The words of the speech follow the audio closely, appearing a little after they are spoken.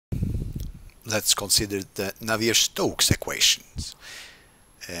let's consider the Navier Stokes equations.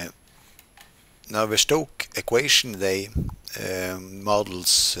 Navier Stokes equation, they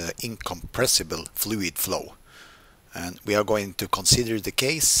models incompressible fluid flow, and we are going to consider the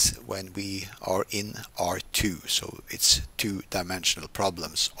case when we are in R2, so it's two-dimensional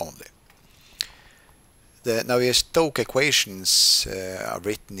problems only. The Navier Stokes equations are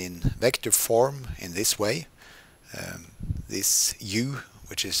written in vector form in this way. This u,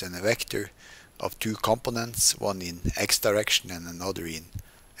 which is a vector of two components, one in x direction and another in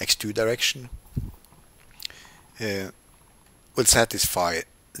x2 direction, will satisfy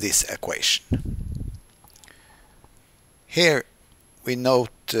this equation. Here we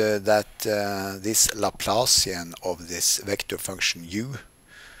note that this Laplacian of this vector function u,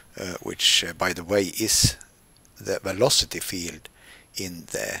 which by the way is the velocity field in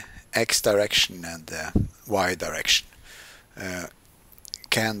the x direction and the y direction,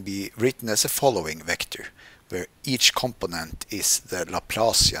 can be written as a following vector, where each component is the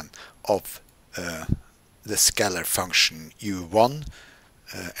Laplacian of the scalar function u1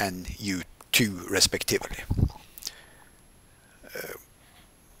 and u2 respectively.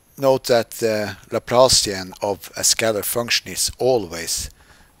 Note that the Laplacian of a scalar function is always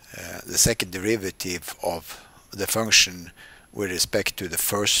the second derivative of the function with respect to the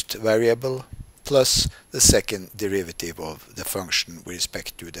first variable plus the second derivative of the function with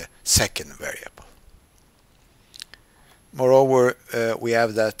respect to the second variable. Moreover, we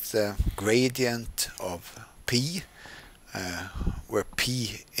have that gradient of P, where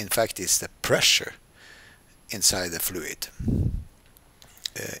P in fact is the pressure inside the fluid.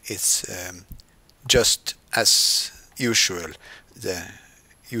 It's just as usual the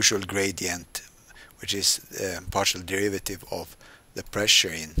usual gradient, which is the partial derivative of the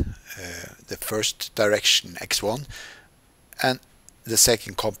pressure in the first direction x1, and the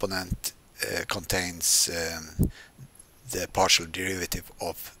second component contains the partial derivative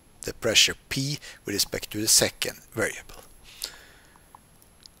of the pressure P with respect to the second variable.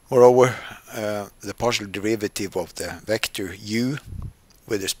 Moreover, the partial derivative of the vector u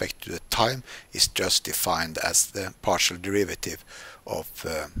with respect to the time is just defined as the partial derivative of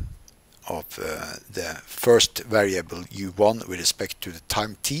the first variable u1 with respect to the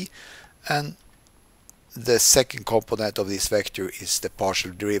time t, and the second component of this vector is the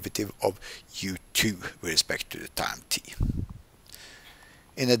partial derivative of u2 with respect to the time t.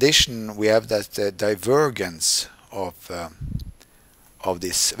 In addition, we have that the divergence of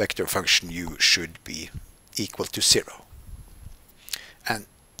this vector function u should be equal to 0. And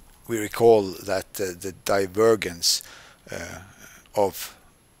we recall that the divergence of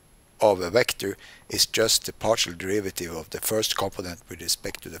a vector is just the partial derivative of the first component with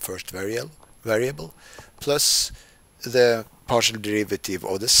respect to the first variable plus the partial derivative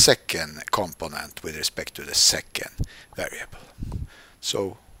of the second component with respect to the second variable.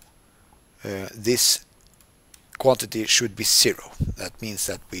 So this quantity should be 0. That means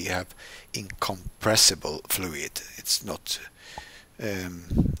that we have incompressible fluid. It's not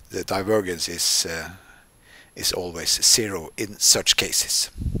the divergence is always 0 in such cases.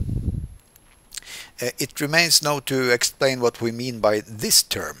 It remains now to explain what we mean by this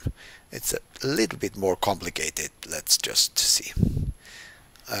term. It's a little bit more complicated. Let's just see.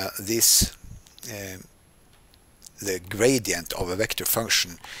 The gradient of a vector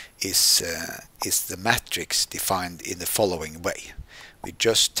function is the matrix defined in the following way. We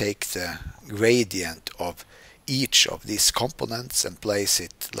just take the gradient of each of these components and place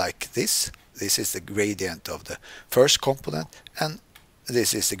it like this. This is the gradient of the first component, and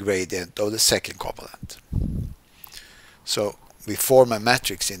this is the gradient of the second component. So we form a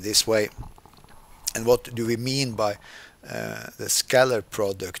matrix in this way. And what do we mean by the scalar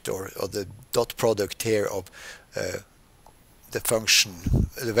product or the dot product here of the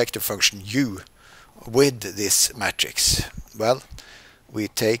vector function u with this matrix? Well, we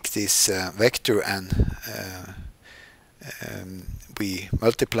take this vector and we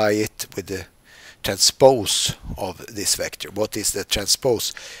multiply it with the transpose of this vector. What is the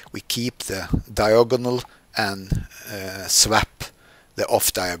transpose? We keep the diagonal and swap the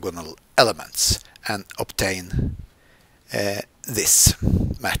off-diagonal elements and obtain this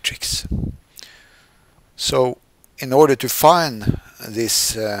matrix. So in order to find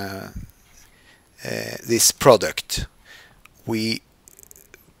this this product, we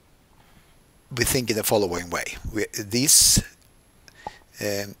think in the following way. This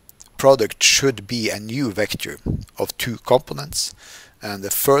product should be a new vector of two components, and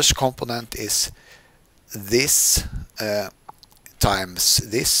the first component is this times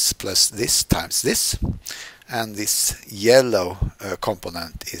this plus this times this, and this yellow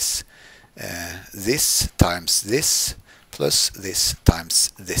component is this times this plus this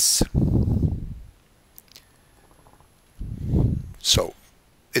times this. So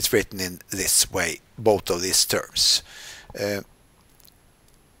it's written in this way, both of these terms.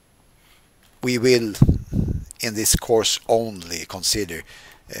 We will in this course only consider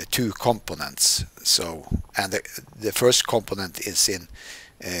two components. So, and the first component is in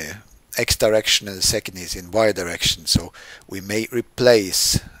x direction and the second is in y direction. So we may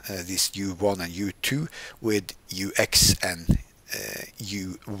replace this u1 and u2 with ux and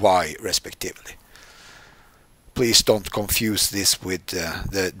uy respectively. Please don't confuse this with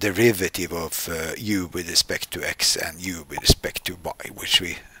the derivative of u with respect to x and u with respect to y, which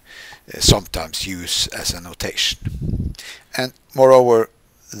we sometimes use as a notation. And moreover,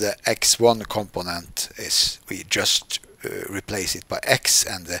 the x1 component is, we just replace it by x,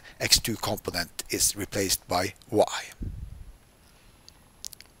 and the x2 component is replaced by y.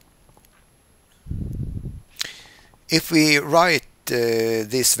 If we write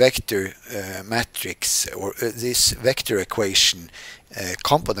this vector matrix or this vector equation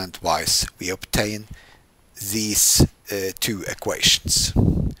component wise, we obtain these two equations.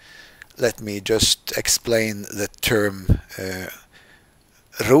 Let me just explain the term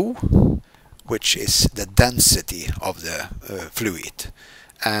rho, which is the density of the fluid,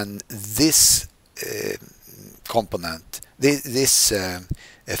 and this component, this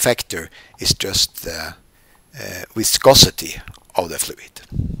vector is just the viscosity of the fluid.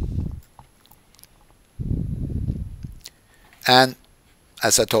 And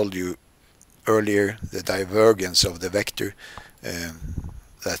as I told you earlier, the divergence of the vector,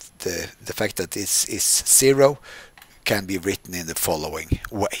 that the fact that this is zero, can be written in the following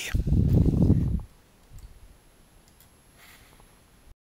way.